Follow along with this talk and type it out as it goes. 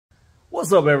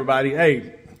What's up, everybody?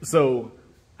 Hey, so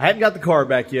I hadn't got the car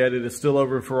back yet. It is still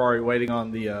over at Ferrari waiting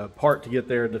on the part to get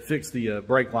there to fix the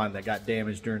brake line that got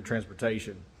damaged during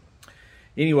transportation.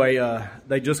 Anyway,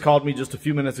 they just called me just a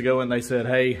few minutes ago and they said,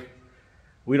 hey,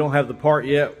 we don't have the part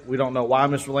yet. We don't know why,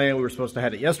 Mr. Land. We were supposed to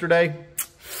have it yesterday.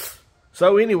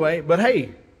 So anyway, but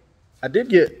hey, I did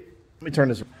get, let me turn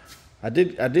this. I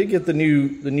did get the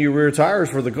new rear tires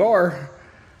for the car.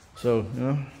 So, you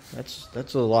know,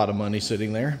 that's a lot of money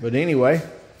sitting there. But anyway,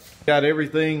 got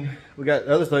everything. We got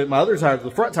other things. My other tires,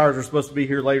 the front tires are supposed to be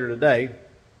here later today.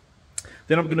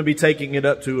 Then I'm going to be taking it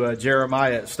up to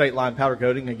Jeremiah at State Line Powder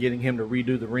Coating and getting him to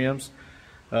redo the rims.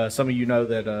 Some of you know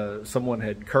that someone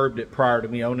had curbed it prior to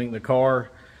me owning the car.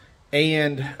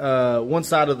 And one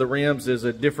side of the rims is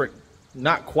a different,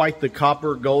 not quite the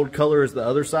copper gold color as the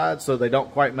other side, so they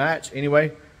don't quite match.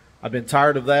 Anyway, I've been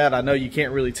tired of that. I know you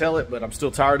can't really tell it, but I'm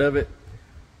still tired of it.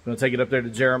 I'm going to take it up there to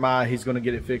Jeremiah. He's going to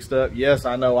get it fixed up. Yes,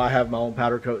 I know I have my own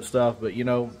powder coat stuff, but you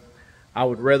know, I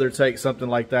would rather take something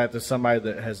like that to somebody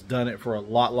that has done it for a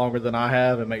lot longer than I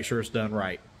have and make sure it's done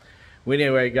right. Well,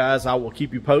 anyway, guys, I will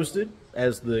keep you posted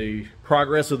as the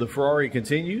progress of the Ferrari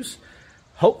continues.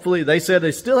 Hopefully, they said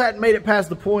they still hadn't made it past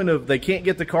the point of they can't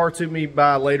get the car to me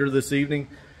by later this evening.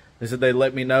 They said they'd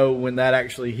let me know when that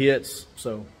actually hits.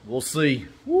 So we'll see.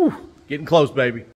 Woo, getting close, baby.